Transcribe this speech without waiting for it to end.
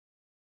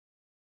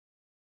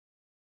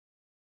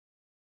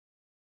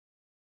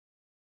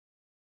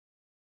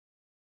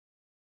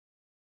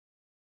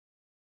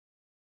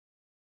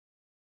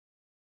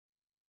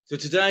So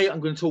today I'm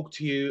going to talk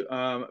to you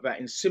about,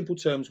 in simple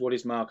terms, what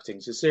is marketing.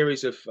 It's a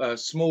series of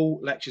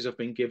small lectures I've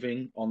been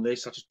giving on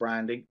this, such as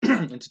branding,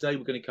 and today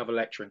we're going to cover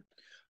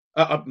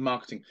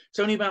marketing. It's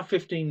only about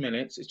 15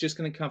 minutes. It's just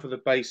going to cover the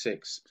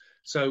basics.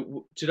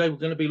 So today we're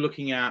going to be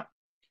looking at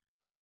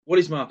what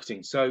is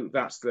marketing. So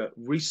that's the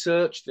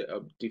research that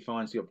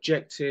defines the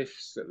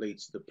objectives, that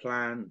leads to the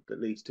plan, that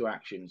leads to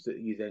actions that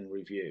you then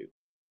review.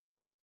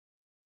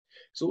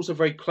 It's also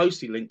very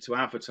closely linked to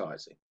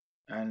advertising.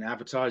 And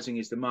advertising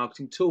is the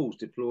marketing tools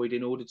deployed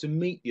in order to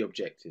meet the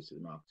objectives of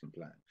the marketing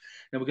plan.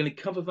 Now we're going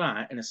to cover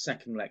that in a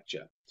second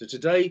lecture. So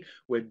today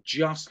we're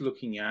just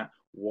looking at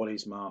what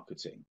is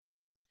marketing.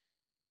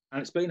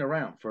 And it's been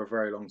around for a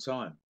very long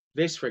time.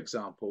 This, for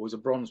example, was a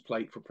bronze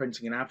plate for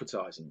printing and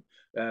advertising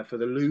for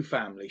the Lu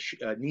family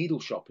needle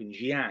shop in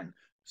Xi'an,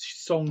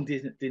 Song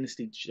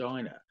Dynasty,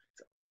 China.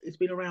 It's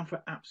been around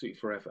for absolutely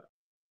forever.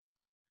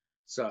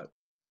 So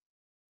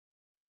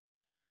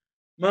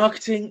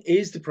marketing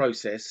is the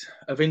process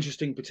of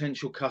interesting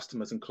potential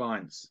customers and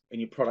clients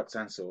in your products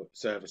and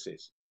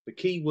services. The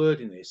key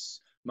word in this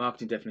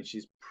marketing definition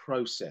is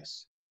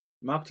process.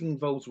 Marketing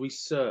involves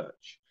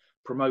research,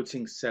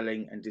 promoting,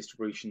 selling, and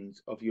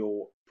distributions of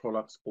your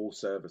products or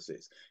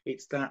services.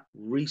 It's that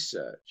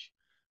research.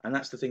 And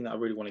that's the thing that I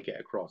really want to get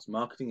across.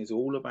 Marketing is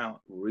all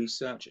about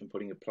research and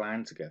putting a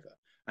plan together,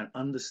 and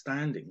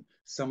understanding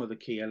some of the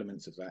key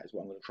elements of that is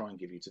what I'm going to try and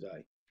give you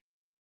today.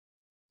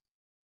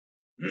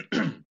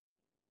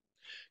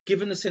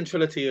 Given the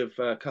centrality of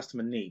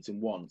customer needs and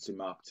wants in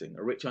marketing,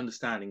 a rich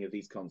understanding of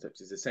these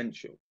concepts is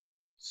essential.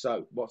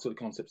 So, what sort of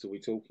concepts are we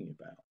talking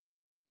about?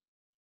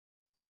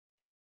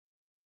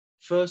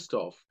 First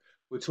off,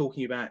 we're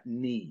talking about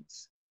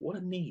needs. What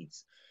are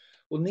needs?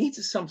 Well, needs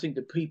are something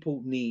that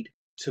people need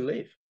to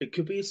live. It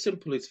could be as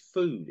simple as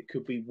food, it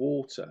could be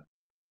water.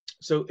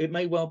 So it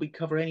may well be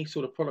cover any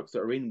sort of products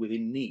that are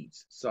within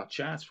needs, such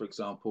as, for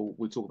example,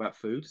 we talk about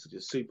food, such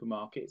as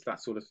supermarkets,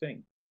 that sort of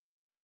thing.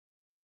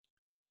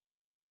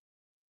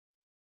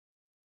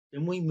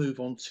 Then we move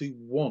on to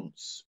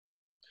wants.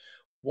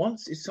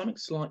 Wants is something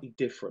slightly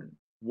different.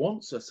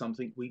 Wants are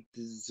something we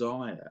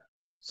desire.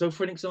 So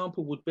for an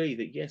example would be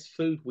that yes,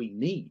 food we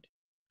need,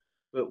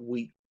 but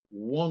we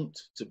want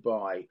to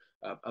buy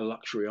a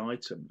luxury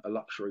item, a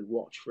luxury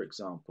watch, for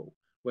example.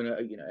 When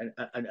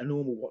a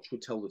normal watch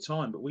would tell the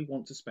time, but we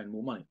want to spend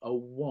more money. A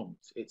want,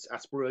 it's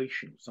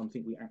aspirational,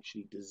 something we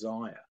actually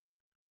desire.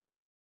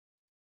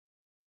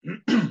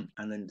 And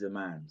then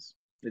demands.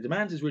 The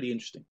demands is really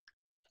interesting.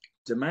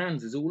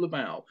 Demands is all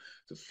about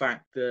the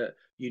fact that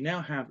you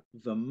now have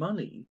the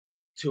money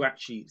to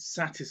actually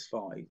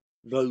satisfy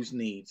those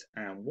needs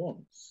and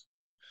wants.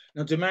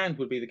 Now, demand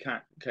would be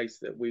the case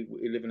that we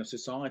live in a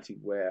society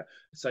where,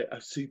 say, a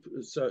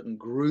certain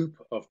group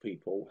of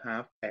people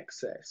have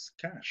excess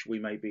cash. We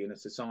may be in a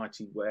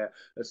society where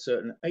a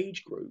certain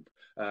age group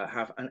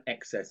have an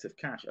excess of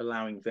cash,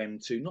 allowing them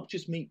to not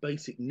just meet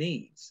basic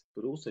needs,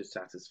 but also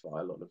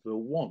satisfy a lot of their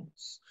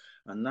wants.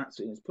 And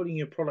it's putting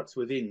your products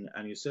within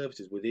and your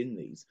services within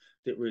these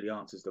that really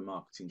answers the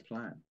marketing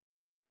plan.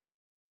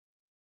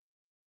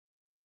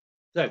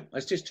 So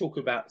let's just talk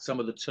about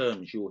some of the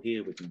terms you'll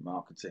hear within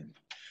marketing.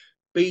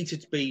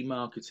 B2B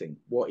marketing.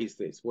 What is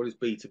this? What is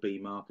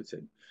B2B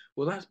marketing?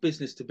 Well, that's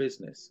business to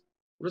business.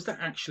 What does that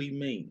actually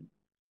mean?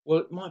 Well,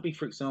 it might be,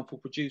 for example,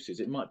 producers.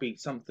 It might be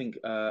something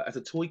as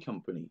a toy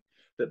company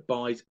that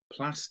buys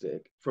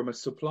plastic from a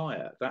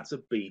supplier. That's a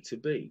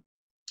B2B.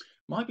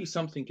 Might be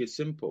something as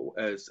simple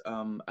as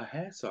a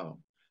hair salon.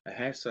 A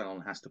hair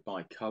salon has to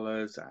buy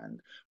colours and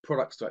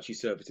products to actually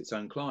service its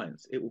own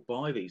clients. It will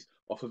buy these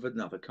off of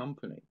another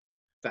company.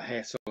 That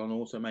hair salon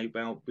also may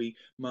well be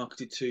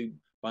marketed to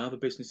by other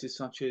businesses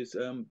such as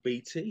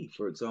BT,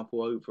 for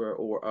example,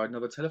 or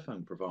another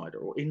telephone provider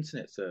or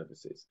internet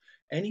services.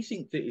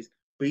 Anything that is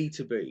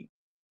B2B.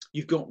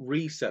 You've got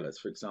resellers,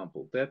 for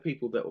example. They're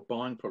people that are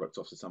buying products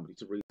off of somebody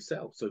to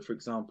resell. So, for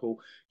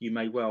example, you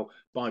may well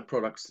buy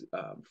products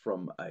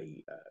from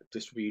a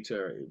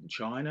distributor in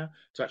China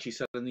to actually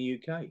sell in the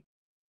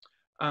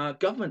UK.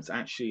 Governments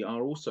actually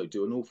are also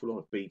do an awful lot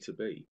of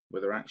B2B,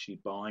 where they're actually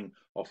buying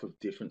off of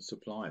different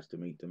suppliers to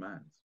meet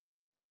demands.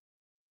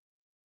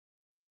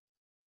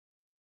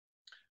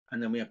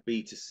 And then we have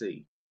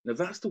B2C. Now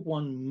that's the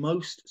one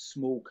most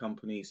small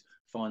companies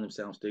find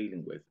themselves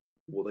dealing with,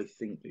 or they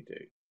think they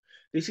do.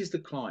 This is the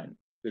client.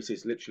 This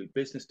is literally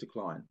business to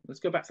client. Let's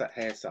go back to that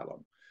hair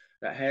salon.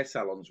 That hair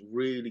salon's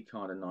really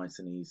kind of nice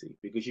and easy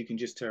because you can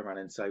just turn around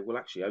and say, well,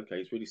 actually, okay,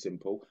 it's really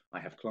simple.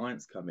 I have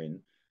clients come in,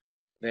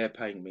 they're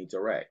paying me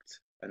direct,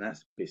 and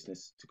that's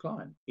business to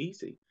client,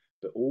 easy.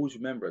 But always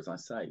remember, as I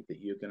say, that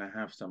you're going to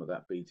have some of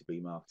that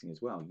B2B marketing as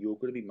well. You're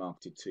going to be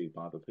marketed to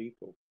by other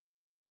people.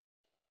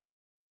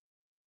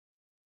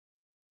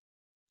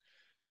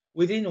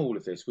 Within all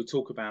of this, we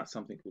talk about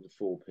something called the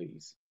 4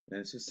 Ps,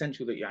 and it's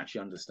essential that you actually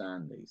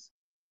understand these.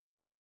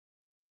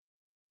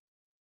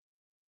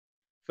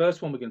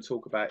 First one we're going to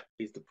talk about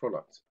is the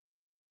product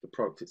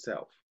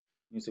itself.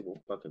 You say,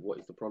 well, okay, what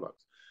is the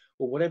product?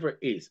 Well, whatever it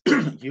is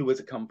you as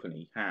a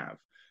company have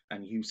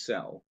and you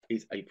sell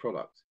is a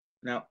product.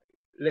 Now,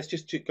 let's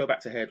just go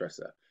back to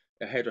hairdresser.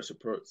 A hairdresser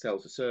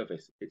sells a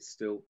service. It's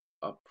still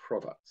a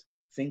product.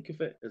 Think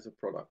of it as a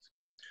product.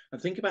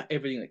 And think about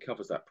everything that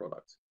covers that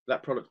product.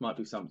 That product might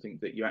be something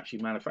that you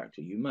actually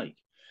manufacture, you make.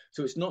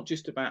 So it's not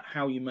just about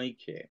how you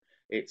make it,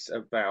 it's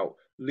about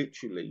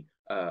literally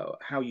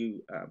how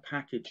you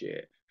package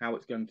it, how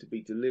it's going to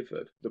be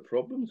delivered. The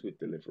problems with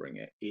delivering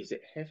it: is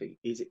it heavy?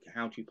 Is it,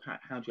 how do you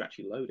pack? How do you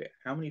actually load it?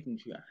 How many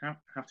things do you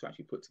have to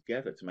actually put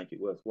together to make it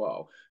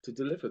worthwhile to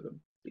deliver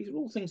them? These are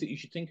all things that you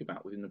should think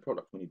about within the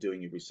product when you're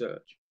doing your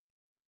research.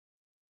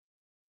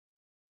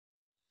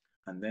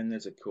 And then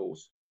there's, of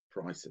course,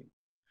 pricing.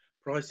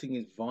 Pricing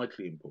is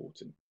vitally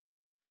important,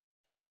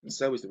 and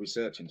so is the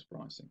research into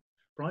pricing.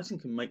 Pricing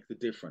can make the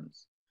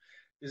difference.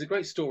 There's a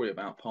great story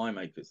about pie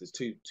makers. There's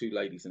two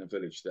ladies in a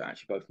village that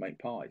actually both make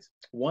pies.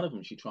 One of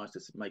them, she tries to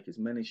make as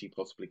many as she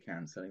possibly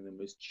can, selling them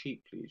as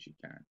cheaply as she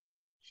can.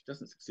 She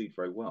doesn't succeed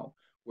very well.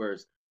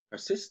 Whereas her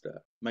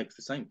sister makes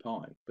the same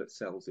pie but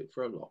sells it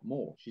for a lot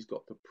more. She's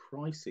got the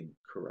pricing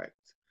correct.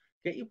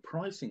 Get your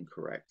pricing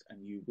correct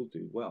and you will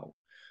do well.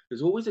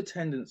 There's always a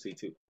tendency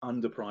to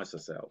underprice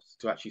ourselves,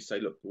 to actually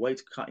say, look, the way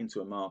to cut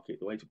into a market,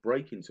 the way to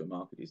break into a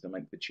market is to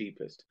make the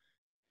cheapest.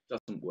 It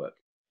doesn't work.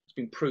 It's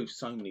been proved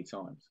so many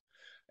times.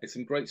 There's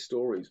some great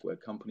stories where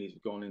companies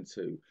have gone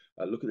into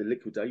look at the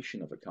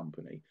liquidation of a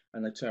company,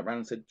 and they turn around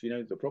and said, you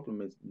know, the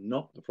problem is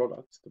not the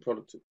product. The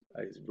product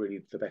is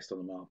really the best on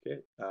the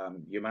market.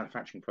 Your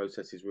manufacturing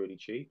process is really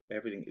cheap.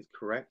 Everything is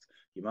correct.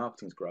 Your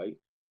marketing's great.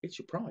 It's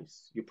your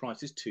price. Your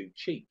price is too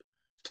cheap.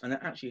 And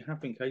there actually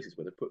have been cases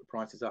where they put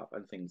prices up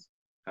and things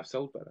have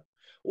sold better.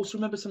 Also,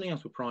 remember something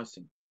else with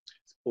pricing.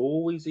 It's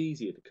always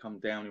easier to come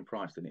down in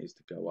price than it is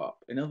to go up.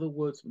 In other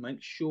words,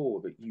 make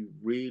sure that you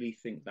really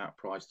think that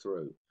price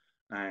through,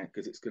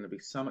 because it's going to be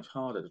so much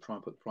harder to try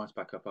and put the price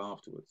back up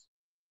afterwards.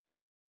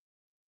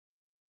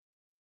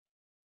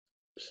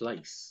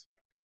 Place.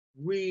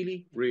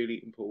 Really, really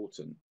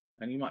important.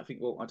 And you might think,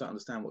 well, I don't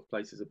understand what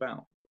place is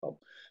about. Well,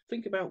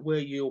 think about where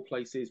your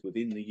place is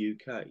within the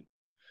UK.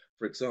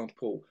 For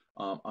example,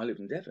 I live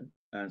in Devon,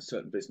 and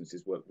certain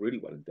businesses work really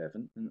well in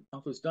Devon, and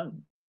others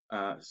don't.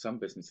 Some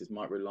businesses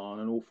might rely on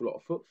an awful lot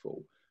of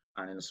footfall,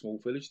 and in a small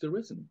village there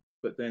isn't.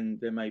 But then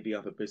there may be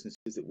other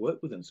businesses that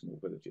work within small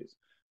villages.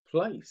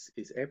 Place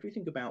is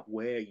everything about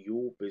where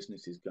your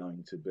business is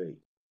going to be.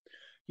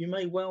 You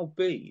may well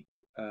be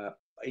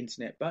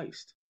internet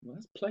based. Well,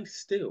 that's place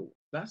still.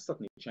 That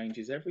suddenly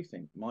changes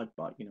everything. My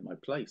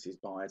place is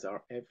buyers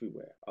are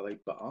everywhere. Are they?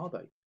 But are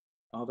they?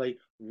 Are they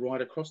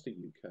right across the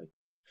UK?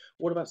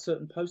 What about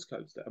certain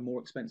postcodes that are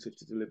more expensive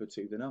to deliver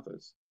to than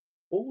others?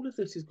 All of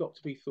this has got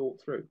to be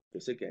thought through.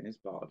 This again is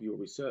part of your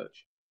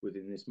research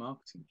within this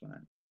marketing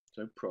plan.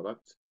 So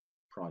product,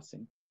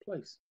 pricing,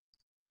 place.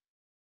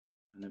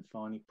 And then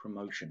finally,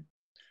 promotion.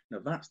 Now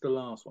that's the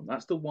last one.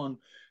 That's the one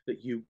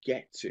that you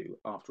get to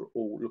after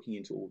all looking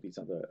into all these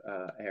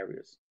other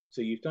areas.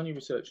 So you've done your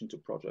research into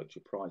projects,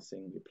 your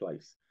pricing, your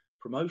place.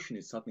 Promotion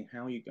is suddenly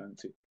how you're going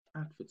to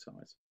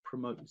advertise,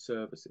 promote your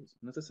services.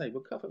 And as I say,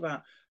 we'll cover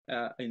that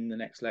in the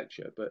next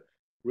lecture, but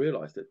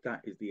realize that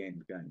that is the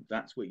end game.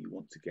 That's where you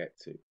want to get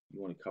to.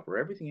 You want to cover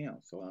everything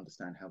else so I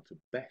understand how to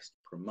best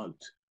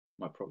promote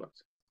my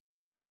product.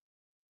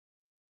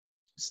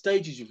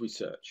 Stages of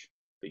research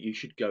that you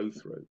should go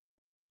through.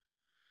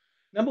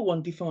 Number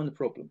one, define the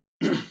problem.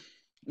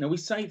 Now we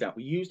say that,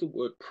 we use the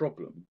word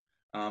problem,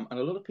 and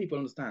a lot of people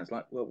understand. It's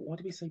like, well, why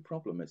do we say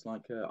problem? It's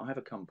like, I have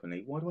a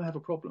company. Why do I have a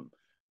problem?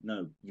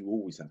 No, you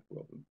always have a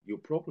problem. Your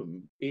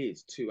problem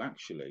is to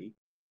actually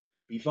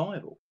be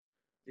viable.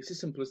 It's as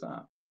simple as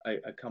that.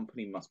 A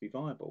company must be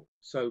viable.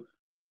 So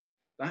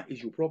that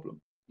is your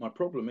problem. My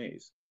problem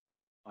is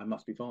I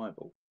must be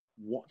viable.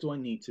 What do I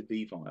need to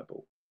be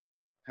viable?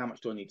 How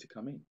much do I need to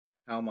come in?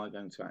 How am I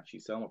going to actually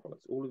sell my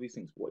products? All of these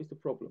things. What is the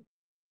problem?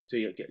 So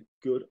you get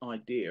a good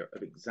idea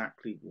of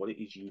exactly what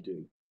it is you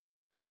do.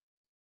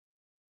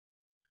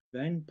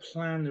 Then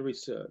plan the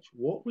research.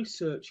 What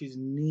research is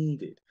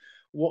needed?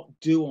 What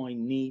do I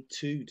need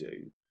to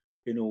do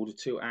in order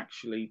to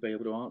actually be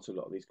able to answer a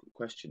lot of these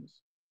questions?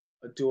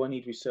 Do I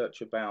need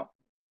research about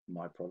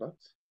my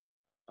product,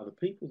 other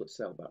people that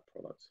sell that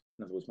product?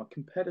 In other words, my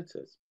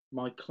competitors,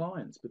 my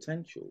clients,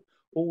 potential,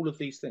 all of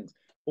these things.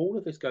 All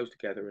of this goes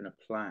together in a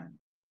plan.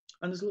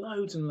 And there's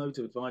loads and loads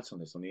of advice on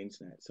this on the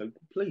internet. So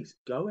please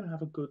go and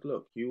have a good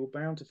look. You are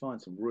bound to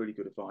find some really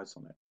good advice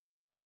on it.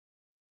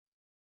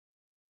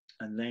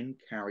 And then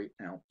carry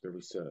out the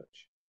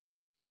research.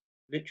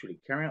 Literally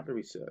carry out the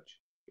research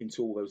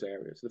into all those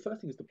areas. So the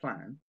first thing is the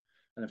plan.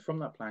 And then from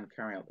that plan,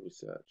 carry out the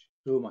research.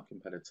 Who are my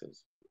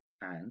competitors?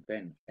 And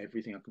then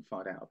everything I can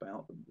find out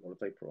about them. What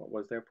do they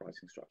what is their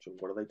pricing structure?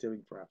 What are they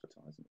doing for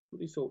advertising? All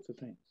these sorts of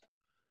things.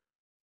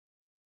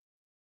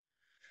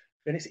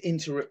 Then it's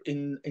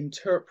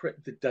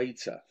interpret the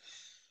data.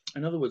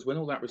 In other words, when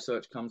all that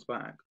research comes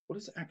back, what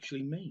does it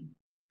actually mean?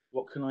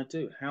 What can I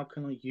do? How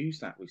can I use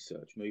that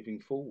research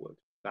moving forward?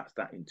 That's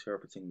that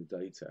interpreting the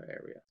data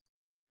area.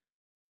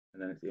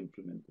 And then it's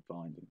implement the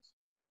findings.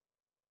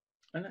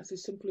 And that's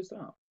as simple as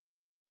that.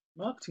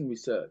 Marketing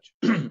research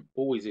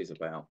always is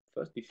about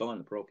first define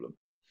the problem.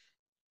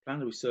 Plan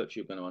the research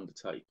you're going to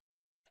undertake.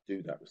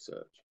 Do that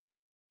research.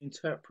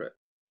 Interpret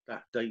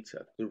that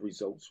data, the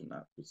results from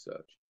that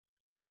research,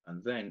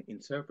 and then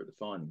interpret the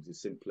findings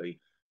is simply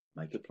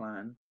make a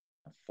plan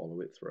and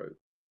follow it through.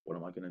 What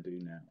am I going to do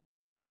now?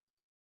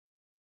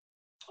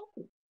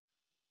 Oh,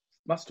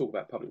 must talk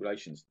about public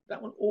relations.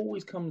 That one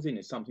always comes in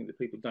as something that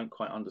people don't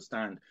quite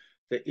understand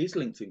that is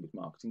linked in with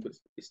marketing, but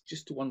it's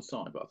just to one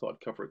side. But I thought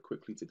I'd cover it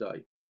quickly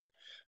today.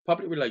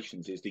 Public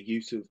relations is the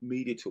use of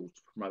media tools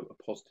to promote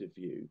a positive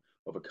view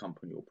of a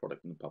company or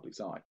product in the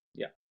public's eye.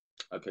 Yeah.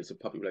 Okay, so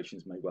public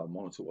relations may well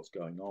monitor what's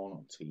going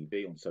on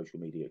TV, on social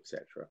media,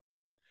 etc.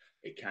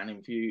 It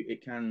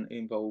can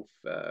involve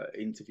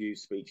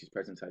interviews, speeches,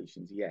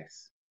 presentations.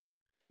 Yes,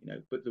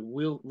 but the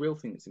real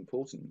thing that's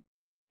important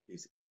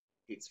is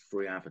it's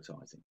free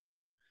advertising.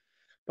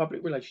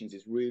 Public relations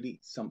is really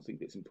something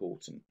that's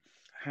important.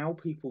 How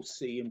people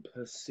see and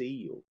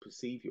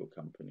perceive your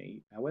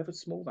company, however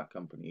small that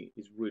company,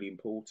 is really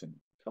important.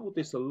 I covered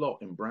this a lot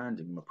in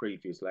branding in my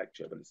previous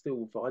lecture, but it's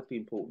still vitally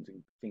important to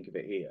think of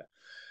it here.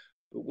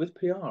 But with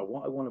PR,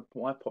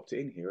 why I popped it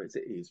in here is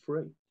it is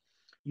free.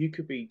 You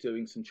could be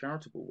doing some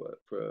charitable work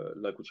for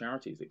local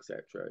charities,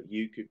 etc.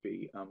 You could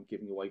be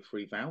giving away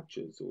free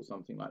vouchers or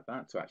something like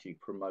that to actually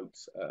promote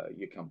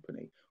your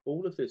company.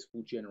 All of this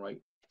will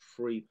generate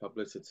free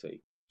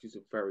publicity, which is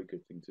a very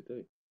good thing to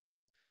do.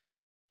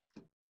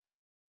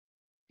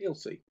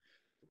 PLC,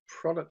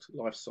 product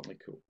life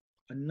cycle,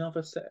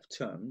 another set of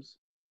terms,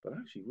 but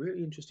actually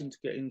really interesting to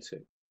get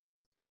into.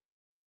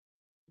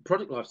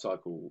 Product life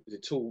cycle is a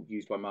tool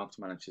used by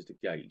marketing managers to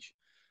gauge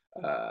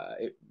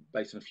it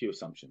based on a few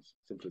assumptions.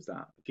 Simple as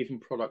that. A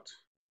given product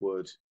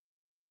would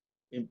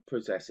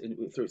possess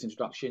through its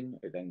introduction,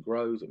 it then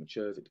grows, it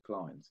matures, it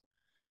declines.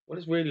 What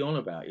it's really on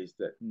about is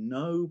that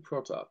no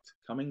product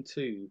coming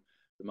to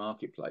the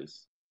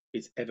marketplace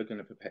is ever going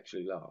to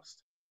perpetually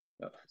last.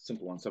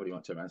 Simple one, somebody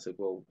might turn around and say,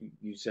 well,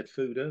 you said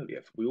food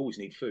earlier. We always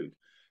need food.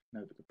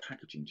 No, but the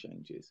packaging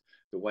changes,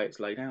 the way it's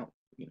laid out.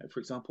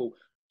 For example,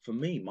 for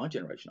me, my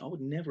generation, I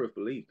would never have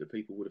believed that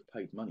people would have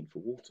paid money for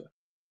water.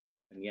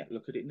 And yet,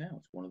 look at it now.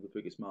 It's one of the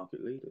biggest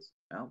market leaders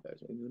out there.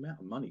 The amount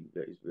of money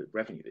the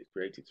revenue that's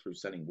created through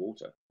selling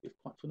water is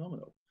quite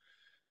phenomenal.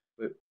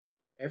 But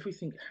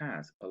everything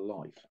has a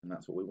life, and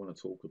that's what we want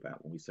to talk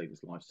about when we say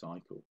this life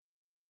cycle.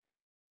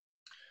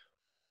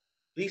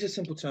 These are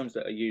simple terms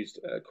that are used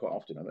quite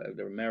often.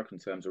 They're American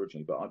terms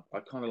originally, but I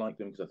kind of like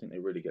them because I think they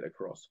really get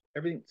across.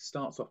 Everything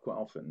starts off quite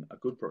often. A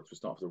good product will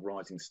start with a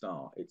rising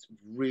star. It's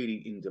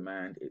really in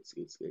demand. It's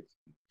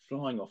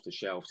flying off the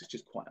shelves. It's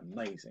just quite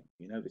amazing.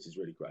 This is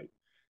really great.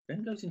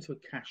 Then goes into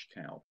a cash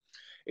cow.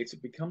 It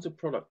becomes a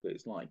product that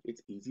is like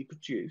it's easy to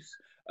produce.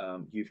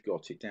 You've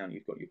got it down.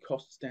 You've got your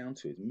costs down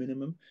to its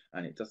minimum,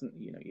 and it doesn't.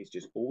 It's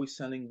just always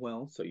selling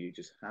well. So you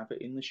just have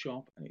it in the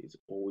shop, and it is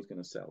always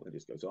going to sell. It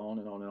just goes on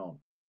and on and on.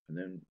 And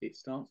then it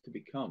starts to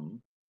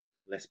become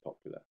less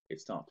popular.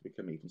 It starts to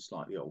become even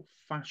slightly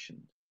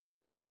old-fashioned.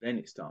 Then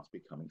it starts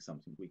becoming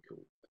something we call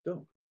a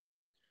dog.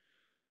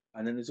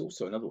 And then there's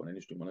also another one, an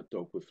interesting one, a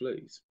dog with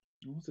fleas.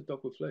 What's a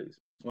dog with fleas?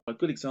 Well, a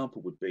good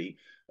example would be,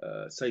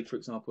 say, for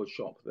example, a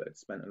shop that had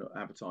spent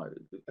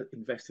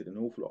invested an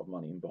awful lot of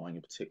money in buying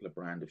a particular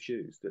brand of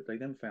shoes that they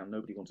then found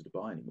nobody wanted to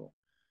buy anymore.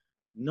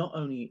 Not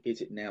only is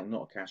it now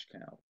not a cash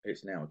cow,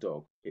 it's now a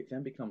dog. It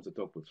then becomes a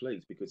dog with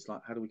fleas because it's like,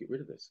 how do we get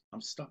rid of this?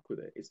 I'm stuck with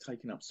it. It's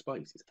taking up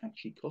space. It's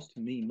actually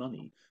costing me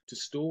money to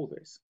store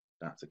this.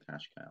 That's a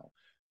cash cow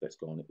that's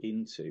gone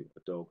into a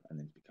dog and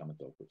then become a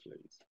dog with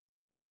fleas.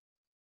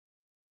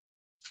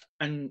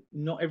 And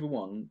not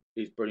everyone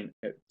is brilliant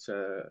at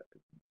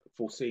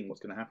foreseeing what's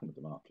going to happen with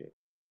the market.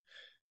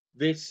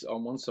 This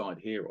on one side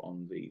here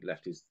on the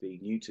left is the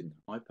Newton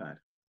iPad.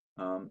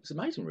 It's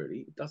amazing,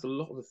 really. It does a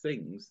lot of the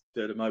things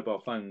that a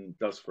mobile phone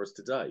does for us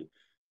today.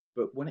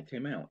 But when it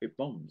came out, it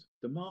bombed.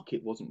 The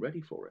market wasn't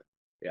ready for it.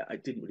 Yeah, I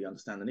didn't really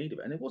understand the need of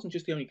it. And it wasn't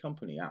just the only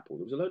company, Apple.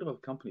 There was a load of other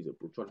companies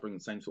that tried to bring the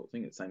same sort of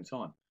thing at the same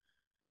time.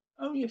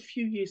 Only a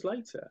few years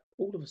later,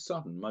 all of a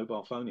sudden,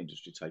 mobile phone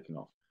industry taken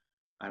off.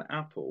 And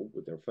Apple,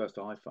 with their first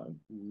iPhone,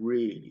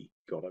 really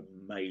got an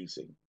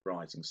amazing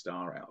rising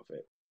star out of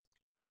it.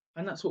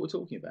 And that's what we're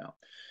talking about.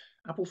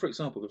 Apple, for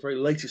example, the very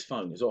latest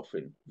phone is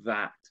offering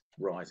that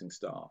rising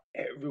star.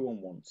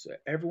 Everyone wants it.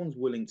 Everyone's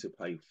willing to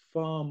pay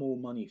far more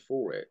money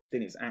for it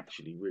than it's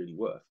actually really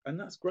worth. And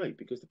that's great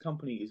because the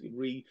company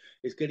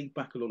is getting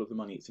back a lot of the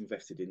money it's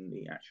invested in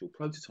the actual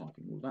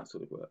prototyping, all that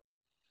sort of work.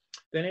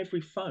 Then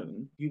every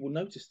phone, you will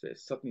notice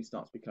this, suddenly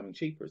starts becoming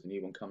cheaper as the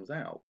new one comes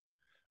out.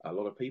 A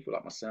lot of people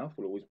like myself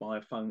will always buy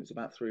a phone that's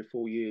about 3 or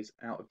 4 years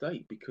out of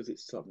date because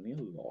it's suddenly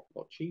a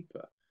lot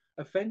cheaper.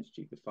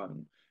 Eventually, the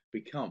phone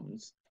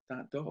becomes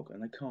that dog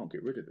and they can't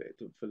get rid of it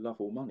for love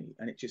or money,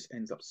 and it just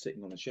ends up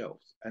sitting on the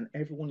shelves, and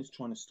everyone is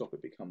trying to stop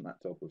it become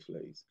that dog with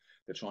fleas.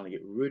 They're trying to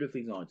get rid of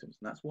these items,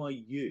 and that's why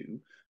you,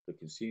 the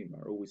consumer,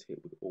 are always hit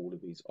with all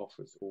of these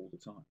offers all the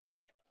time.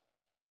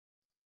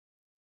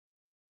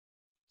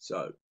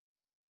 So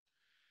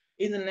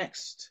in the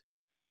next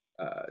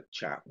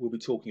chat, we'll be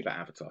talking about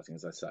advertising,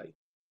 as I say.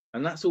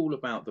 And that's all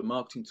about the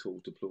marketing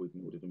tools deployed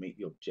in order to meet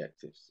the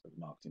objectives of the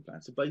marketing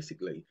plan. So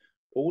basically,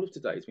 all of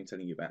today has been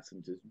telling you about some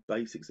of the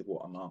basics of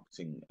what a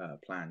marketing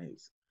plan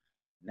is.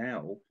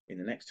 Now, in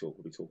the next talk,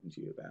 we'll be talking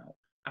to you about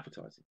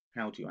advertising.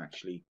 How do you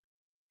actually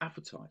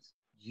advertise?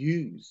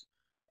 Use,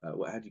 how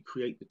do you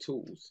create the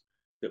tools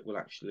that will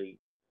actually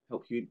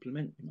help you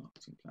implement your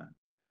marketing plan?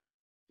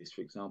 This,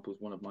 for example,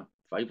 is one of my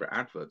favourite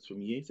adverts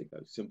from years ago.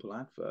 Simple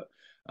advert,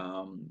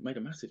 made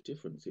a massive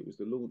difference. It was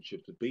the launch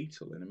of the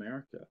Beetle in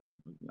America.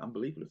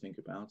 Unbelievable to think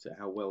about it,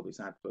 how well this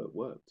advert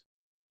worked.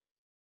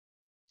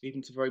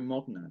 Even to very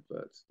modern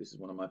adverts. This is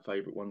one of my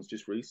favourite ones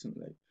just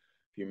recently,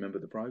 if you remember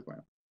the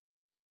program.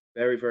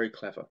 Very, very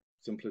clever.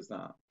 Simple as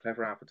that.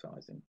 Clever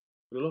advertising.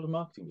 But a lot of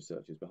marketing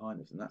research is behind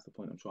this, and that's the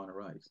point I'm trying to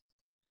raise.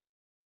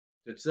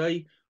 So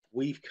today,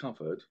 we've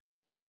covered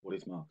what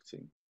is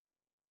marketing.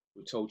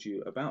 We've told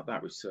you about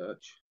that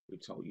research.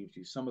 We've told you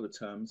some of the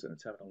terms and the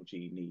terminology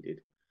you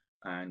needed,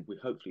 and we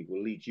hopefully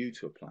will lead you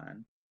to a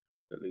plan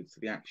that leads to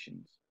the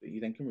actions that you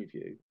then can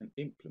review and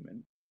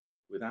implement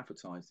with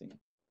advertising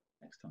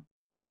next time.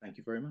 Thank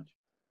you very much.